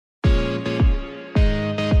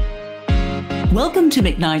Welcome to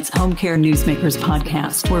McKnight's Home Care Newsmakers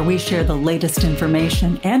podcast, where we share the latest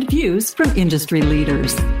information and views from industry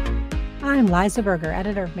leaders. I'm Liza Berger,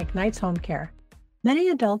 editor of McKnight's Home Care. Many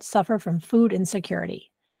adults suffer from food insecurity.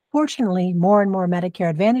 Fortunately, more and more Medicare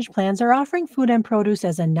Advantage plans are offering food and produce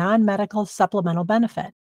as a non-medical supplemental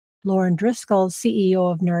benefit. Lauren Driscoll, CEO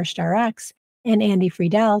of NourishedRx, and Andy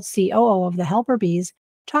Friedell, COO of the Helper Bees,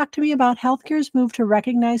 talked to me about healthcare's move to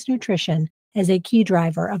recognize nutrition as a key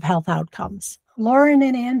driver of health outcomes. Lauren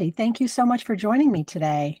and Andy, thank you so much for joining me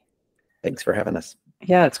today. Thanks for having us.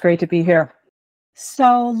 Yeah, it's great to be here.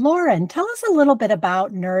 So, Lauren, tell us a little bit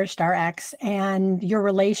about NourishedRx and your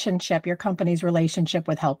relationship, your company's relationship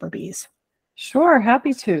with Helper Bees. Sure,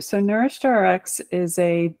 happy to. So NourishedRx is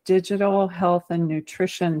a digital health and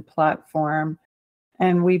nutrition platform.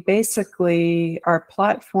 And our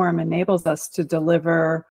platform enables us to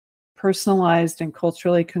deliver personalized and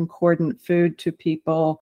culturally concordant food to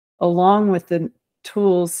people, along with the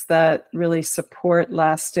tools that really support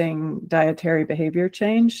lasting dietary behavior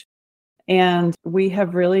change. And we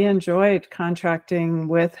have really enjoyed contracting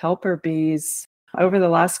with Helper Bees over the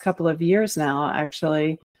last couple of years now,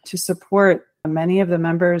 actually, to support many of the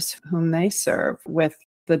members whom they serve with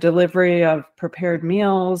the delivery of prepared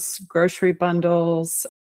meals, grocery bundles,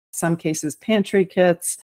 some cases pantry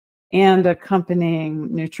kits, and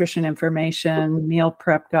accompanying nutrition information, meal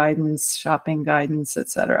prep guidance, shopping guidance,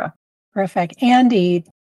 etc. Perfect. Andy,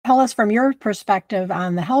 tell us from your perspective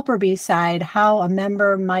on the Helper Bee side how a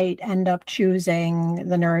member might end up choosing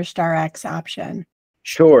the NourishedRx option.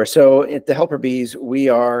 Sure. So at the Helper Bees, we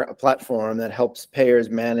are a platform that helps payers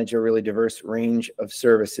manage a really diverse range of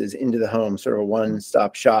services into the home, sort of a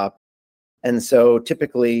one-stop shop. And so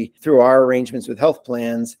typically through our arrangements with health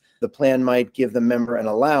plans, the plan might give the member an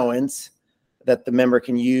allowance that the member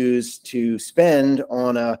can use to spend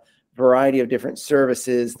on a variety of different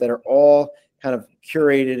services that are all kind of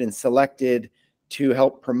curated and selected to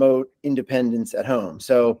help promote independence at home.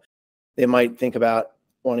 So they might think about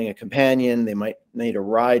wanting a companion, they might need a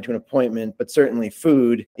ride to an appointment, but certainly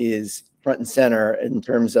food is front and center in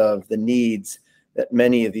terms of the needs that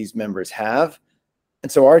many of these members have.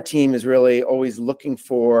 And so our team is really always looking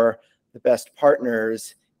for the best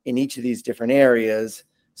partners in each of these different areas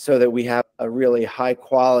so that we have a really high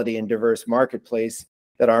quality and diverse marketplace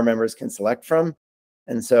that our members can select from.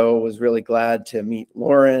 And so I was really glad to meet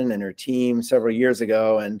Lauren and her team several years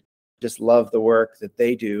ago and just love the work that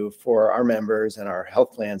they do for our members and our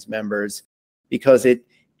health plans members, because it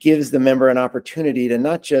gives the member an opportunity to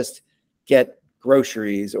not just get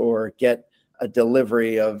groceries or get a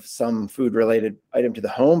delivery of some food-related item to the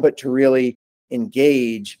home, but to really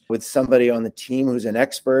engage with somebody on the team who's an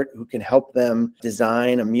expert who can help them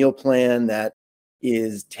design a meal plan that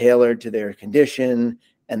is tailored to their condition,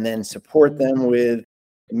 and then support them with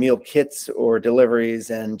meal kits or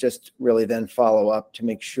deliveries, and just really then follow up to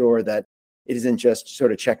make sure that it isn't just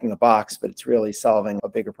sort of checking a box, but it's really solving a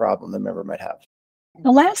bigger problem the member might have.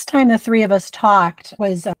 The last time the three of us talked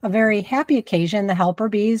was a very happy occasion. The Helper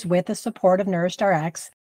Bees, with the support of NourishedRx,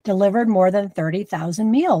 delivered more than 30,000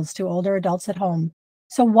 meals to older adults at home.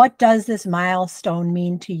 So what does this milestone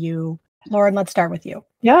mean to you? Lauren, let's start with you.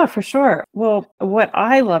 Yeah, for sure. Well, what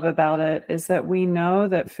I love about it is that we know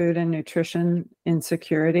that food and nutrition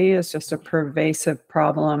insecurity is just a pervasive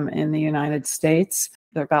problem in the United States.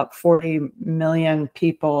 There are about 40 million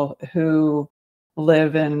people who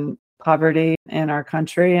live in poverty in our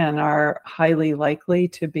country and are highly likely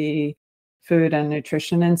to be food and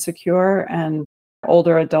nutrition insecure. And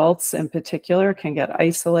older adults in particular can get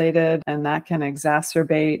isolated, and that can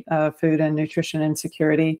exacerbate food and nutrition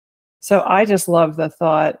insecurity. So I just love the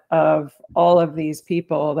thought of all of these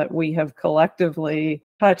people that we have collectively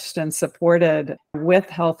touched and supported with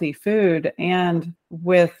healthy food and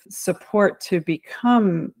with support to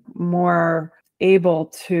become more able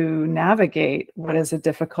to navigate what is a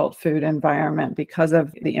difficult food environment because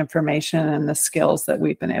of the information and the skills that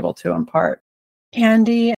we've been able to impart.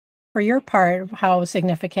 Andy, for your part, how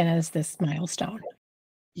significant is this milestone?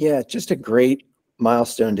 Yeah, just a great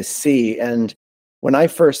milestone to see. And when I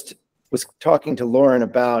first was talking to Lauren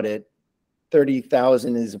about it,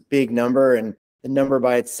 30,000 is a big number, and the number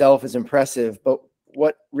by itself is impressive. But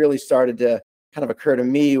what really started to kind of occur to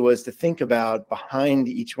me was to think about behind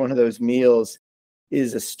each one of those meals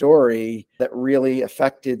is a story that really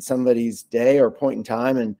affected somebody's day or point in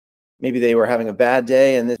time. And maybe they were having a bad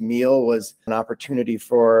day, and this meal was an opportunity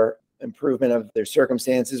for improvement of their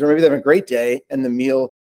circumstances, or maybe they're having a great day and the meal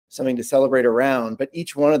something to celebrate around. But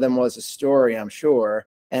each one of them was a story, I'm sure.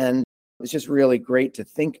 And it's just really great to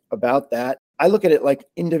think about that. I look at it like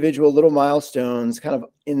individual little milestones kind of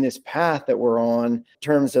in this path that we're on in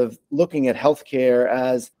terms of looking at healthcare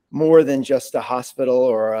as more than just a hospital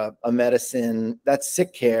or a medicine. That's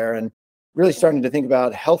sick care, and really starting to think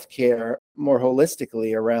about healthcare more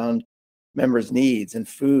holistically around members' needs, and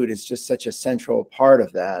food is just such a central part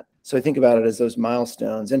of that. So I think about it as those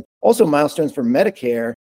milestones, and also milestones for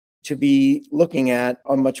Medicare to be looking at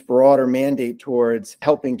a much broader mandate towards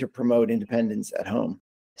helping to promote independence at home.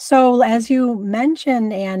 So, as you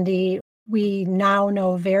mentioned, Andy, we now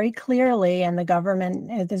know very clearly, and the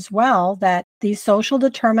government as well, that these social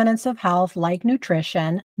determinants of health, like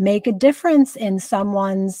nutrition, make a difference in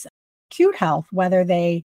someone's acute health, whether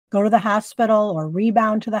they go to the hospital or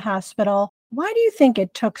rebound to the hospital. Why do you think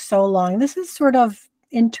it took so long? This is sort of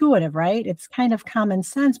intuitive, right? It's kind of common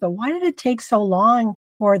sense, but why did it take so long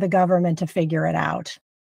for the government to figure it out?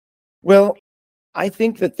 Well, I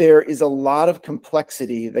think that there is a lot of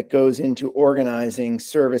complexity that goes into organizing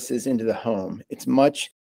services into the home. It's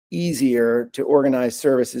much easier to organize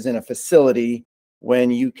services in a facility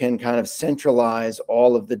when you can kind of centralize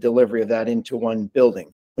all of the delivery of that into one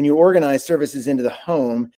building. When you organize services into the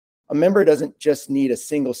home, a member doesn't just need a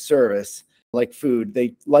single service like food.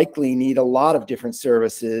 They likely need a lot of different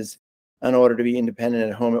services in order to be independent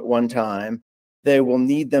at home at one time. They will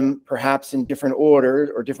need them perhaps in different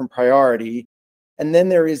order or different priority. And then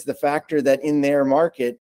there is the factor that in their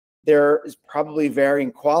market, there is probably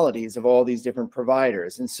varying qualities of all these different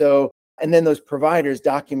providers. And then those providers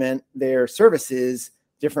document their services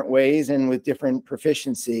different ways and with different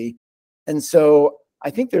proficiency. And so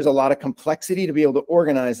I think there's a lot of complexity to be able to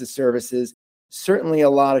organize the services, certainly a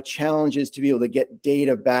lot of challenges to be able to get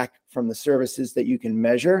data back from the services that you can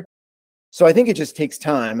measure. So I think it just takes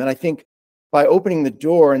time. And I think by opening the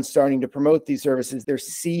door and starting to promote these services, they're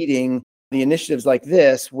seeding the initiatives like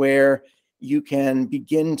this, where you can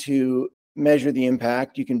begin to measure the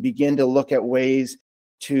impact. You can begin to look at ways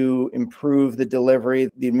to improve the delivery,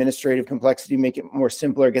 the administrative complexity, make it more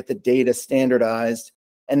simpler, get the data standardized.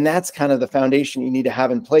 And that's kind of the foundation you need to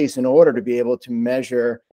have in place in order to be able to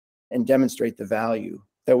measure and demonstrate the value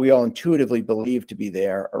that we all intuitively believe to be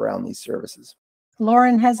there around these services.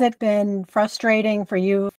 Lauren, has it been frustrating for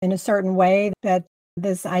you in a certain way that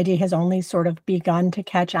this idea has only sort of begun to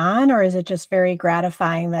catch on, or is it just very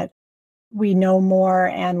gratifying that we know more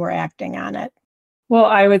and we're acting on it? Well,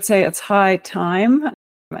 I would say it's high time.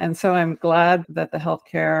 And so I'm glad that the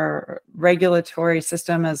healthcare regulatory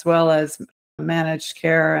system, as well as managed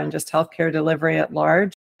care and just healthcare delivery at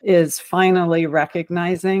large, is finally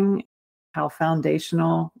recognizing how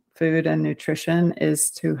foundational food and nutrition is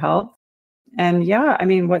to health. And yeah, I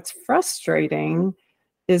mean, what's frustrating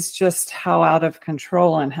is just how out of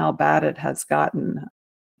control and how bad it has gotten.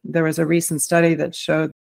 There was a recent study that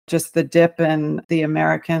showed just the dip in the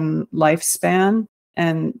American lifespan.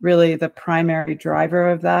 And really the primary driver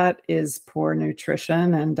of that is poor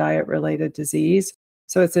nutrition and diet-related disease.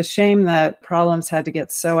 So it's a shame that problems had to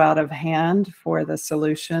get so out of hand for the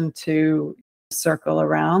solution to circle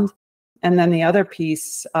around. And then the other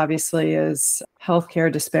piece, obviously, is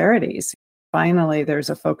healthcare disparities. Finally, there's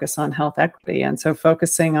a focus on health equity. And so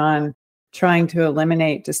focusing on trying to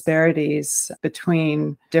eliminate disparities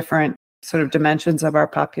between different sort of dimensions of our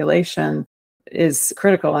population is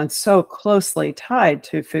critical and so closely tied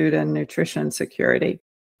to food and nutrition security.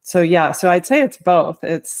 So yeah, so I'd say it's both.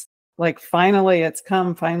 It's like finally it's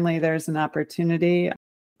come, finally there's an opportunity.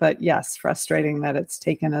 But yes, frustrating that it's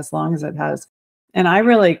taken as long as it has. And I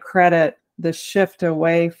really credit the shift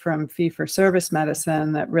away from fee-for-service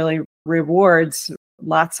medicine that really rewards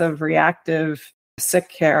lots of reactive sick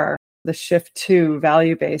care, the shift to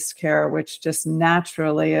value-based care, which just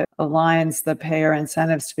naturally aligns the payer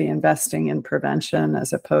incentives to be investing in prevention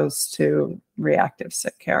as opposed to reactive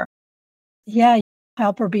sick care. Yeah,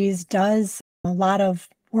 Helperbees does a lot of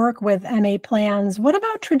work with MA plans. What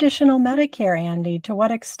about traditional Medicare, Andy? To what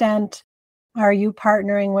extent are you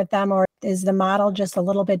partnering with them, or is the model just a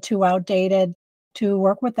little bit too outdated to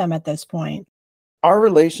work with them at this point? Our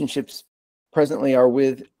relationships presently are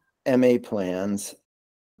with MA plans,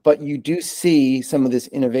 but you do see some of this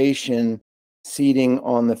innovation seeding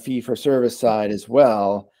on the fee-for-service side as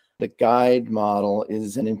well. The guide model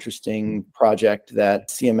is an interesting project that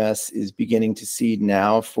CMS is beginning to seed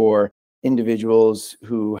now for individuals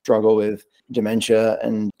who struggle with dementia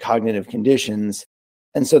and cognitive conditions.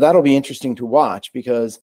 And so that'll be interesting to watch,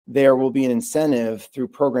 because there will be an incentive through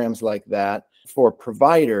programs like that for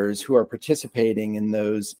providers who are participating in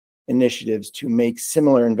those initiatives to make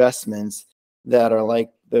similar investments that are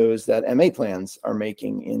like those that MA plans are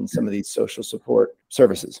making in some of these social support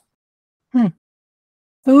services.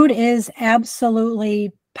 Food is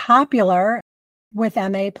absolutely popular. with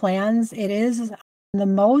MA plans. It is the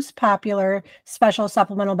most popular special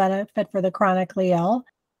supplemental benefit for the chronically ill.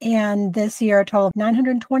 And this year, a total of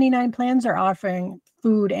 929 plans are offering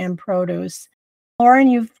food and produce. Lauren,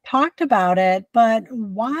 you've talked about it, but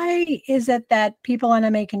why is it that people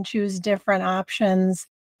on MA can choose different options?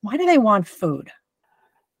 Why do they want food?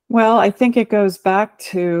 Well, I think it goes back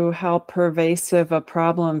to how pervasive a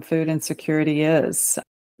problem food insecurity is.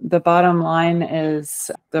 The bottom line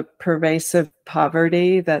is the pervasive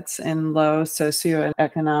poverty that's in low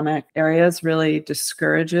socioeconomic areas really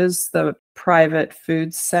discourages the private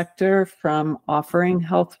food sector from offering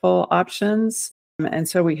healthful options. And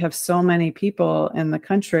so we have so many people in the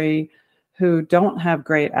country who don't have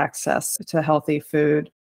great access to healthy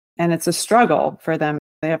food. And it's a struggle for them.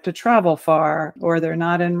 They have to travel far, or they're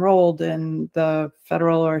not enrolled in the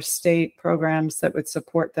federal or state programs that would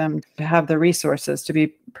support them to have the resources to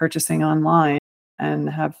be purchasing online and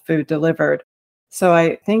have food delivered. So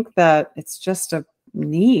I think that it's just a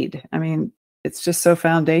need. I mean, it's just so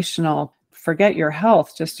foundational. Forget your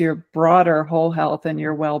health, just your broader whole health and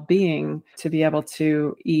your well-being to be able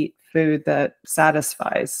to eat food that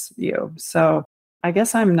satisfies you. So I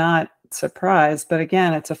guess I'm not surprised, but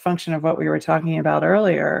again, it's a function of what we were talking about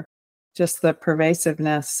earlier, just the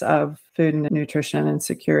pervasiveness of food and nutrition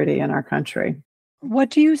insecurity in our country. What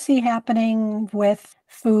do you see happening with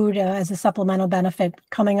food as a supplemental benefit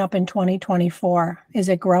coming up in 2024? Is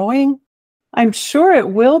it growing? I'm sure it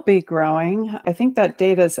will be growing. I think that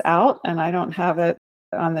data's out and I don't have it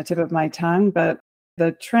on the tip of my tongue, but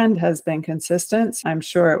the trend has been consistent. I'm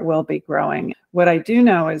sure it will be growing. What I do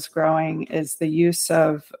know is growing is the use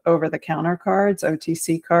of over-the-counter cards,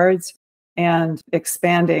 OTC cards, and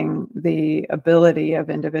expanding the ability of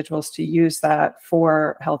individuals to use that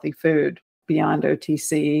for healthy food beyond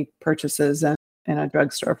OTC purchases in a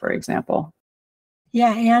drugstore, for example.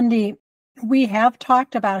 Yeah, Andy, we have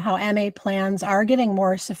talked about how MA plans are getting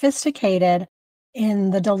more sophisticated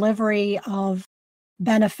in the delivery of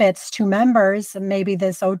benefits to members. Maybe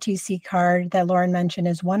this OTC card that Lauren mentioned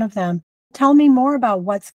is one of them. Tell me more about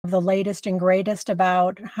what's the latest and greatest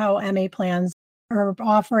about how MA plans are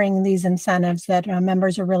offering these incentives that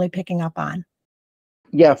members are really picking up on.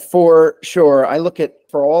 Yeah, for sure. I look at,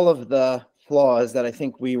 for all of the flaws that I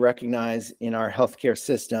think we recognize in our healthcare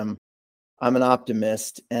system, I'm an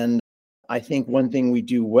optimist. And I think one thing we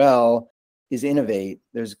do well is innovate.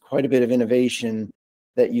 There's quite a bit of innovation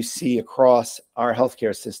that you see across our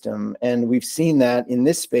healthcare system. And we've seen that in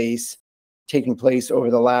this space taking place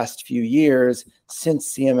over the last few years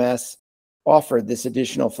since CMS offered this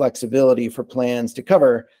additional flexibility for plans to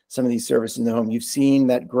cover some of these services in the home. You've seen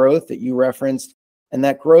that growth that you referenced, and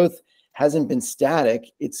that growth hasn't been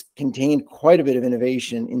static. It's contained quite a bit of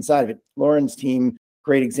innovation inside of it. Lauren's team,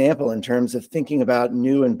 great example in terms of thinking about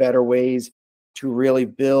new and better ways to really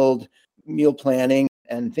build meal planning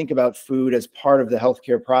and think about food as part of the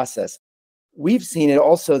healthcare process. We've seen it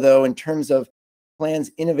also, though, in terms of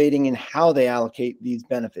plans innovating in how they allocate these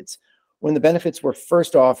benefits. When the benefits were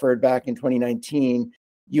first offered back in 2019,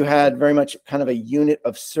 you had very much kind of a unit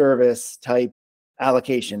of service type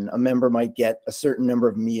allocation. A member might get a certain number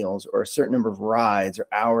of meals or a certain number of rides or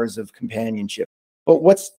hours of companionship. But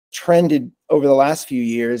what's trended over the last few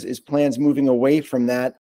years is plans moving away from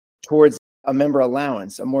that towards a member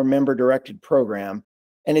allowance, a more member-directed program.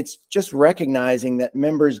 And it's just recognizing that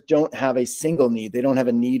members don't have a single need. They don't have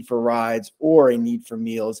a need for rides or a need for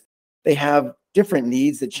meals. They have different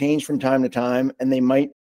needs that change from time to time, and they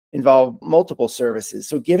might involve multiple services.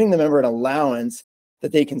 So giving the member an allowance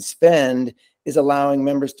that they can spend is allowing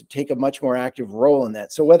members to take a much more active role in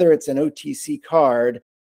that. So whether it's an OTC card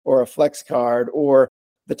or a flex card or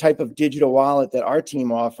the type of digital wallet that our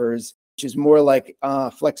team offers, which is more like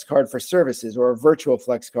a flex card for services or a virtual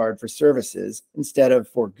flex card for services instead of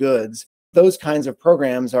for goods. Those kinds of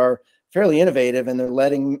programs are fairly innovative, and they're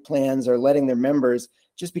letting their members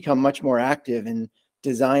just become much more active in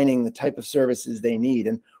designing the type of services they need.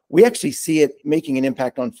 And we actually see it making an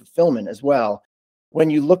impact on fulfillment as well. When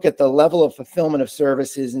you look at the level of fulfillment of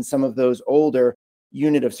services in some of those older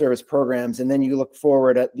unit of service programs, and then you look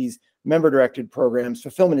forward at these member-directed programs,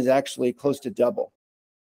 fulfillment is actually close to double.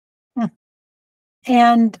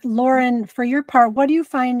 And Lauren, for your part, what do you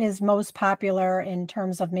find is most popular in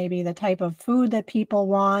terms of maybe the type of food that people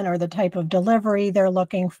want or the type of delivery they're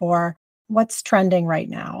looking for? What's trending right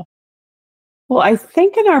now? Well, I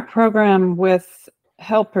think in our program with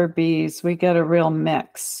Helper Bees, we get a real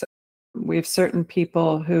mix. We have certain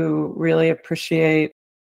people who really appreciate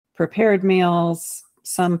prepared meals.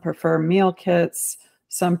 Some prefer meal kits.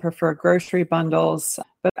 Some prefer grocery bundles.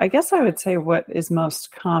 But I guess I would say what is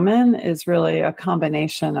most common is really a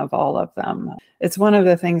combination of all of them. It's one of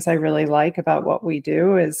the things I really like about what we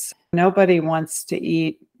do is nobody wants to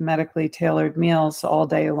eat medically tailored meals all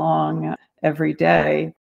day long, every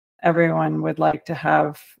day. Everyone would like to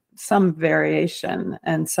have some variation.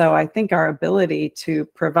 And so I think our ability to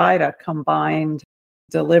provide a combined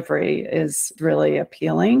delivery is really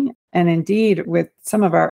appealing. And indeed, with some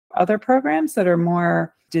of our other programs that are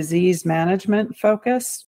more disease management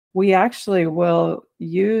focused, we actually will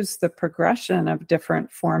use the progression of different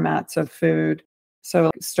formats of food.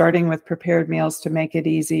 So starting with prepared meals to make it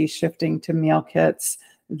easy, shifting to meal kits,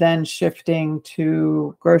 then shifting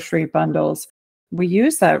to grocery bundles. We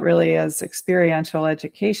use that really as experiential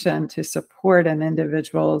education to support an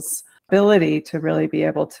individual's ability to really be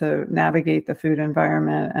able to navigate the food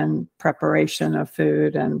environment and preparation of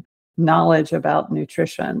food and knowledge about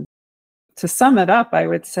nutrition. To sum it up, I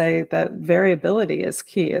would say that variability is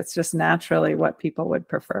key. It's just naturally what people would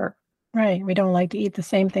prefer. Right. We don't like to eat the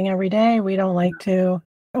same thing every day. We don't like to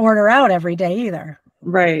order out every day either.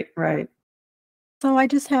 Right, right. So I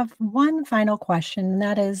just have one final question, and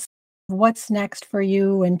that is, what's next for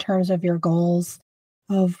you in terms of your goals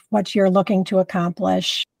of what you're looking to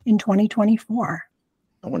accomplish in 2024?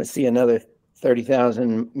 I want to see another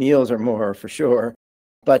 30,000 meals or more for sure.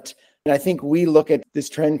 But I think we look at this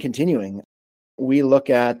trend continuing. We look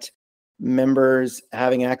at members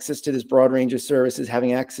having access to this broad range of services,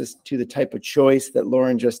 having access to the type of choice that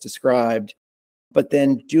Lauren just described, but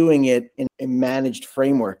then doing it in a managed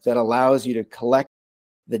framework that allows you to collect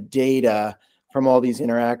the data from all these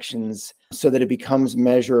interactions so that it becomes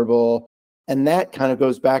measurable. And that kind of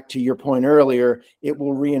goes back to your point earlier. It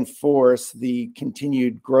will reinforce the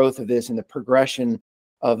continued growth of this and the progression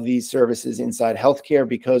of these services inside healthcare,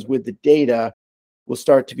 because with the data, we'll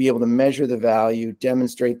start to be able to measure the value,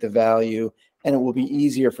 demonstrate the value, and it will be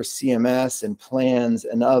easier for CMS and plans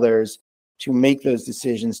and others to make those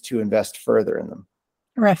decisions to invest further in them.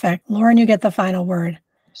 Terrific. Lauren, you get the final word.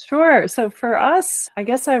 Sure. So for us, I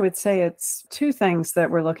guess I would say it's two things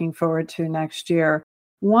that we're looking forward to next year.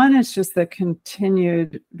 One is just the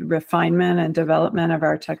continued refinement and development of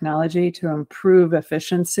our technology to improve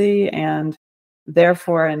efficiency and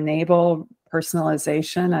therefore enable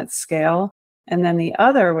personalization at scale. And then the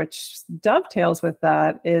other, which dovetails with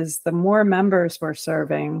that, is the more members we're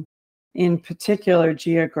serving in particular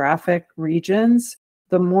geographic regions,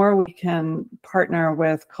 the more we can partner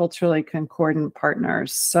with culturally concordant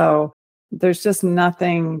partners. So there's just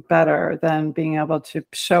nothing better than being able to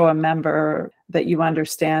show a member that you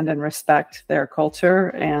understand and respect their culture,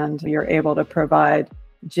 and you're able to provide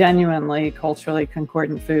genuinely culturally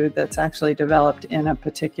concordant food that's actually developed in a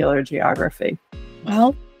particular geography.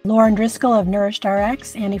 Well, Lauren Driscoll of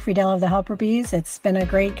NourishedRx, Annie Friedell of the Helper Bees, it's been a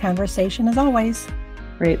great conversation as always.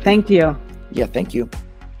 Great. Thank you. Yeah, thank you.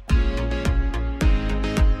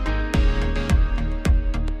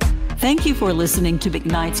 Thank you for listening to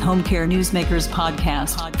McKnight's Home Care Newsmakers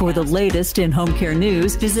podcast. For the latest in home care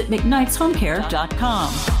news, visit mcknights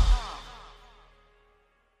homecare.com.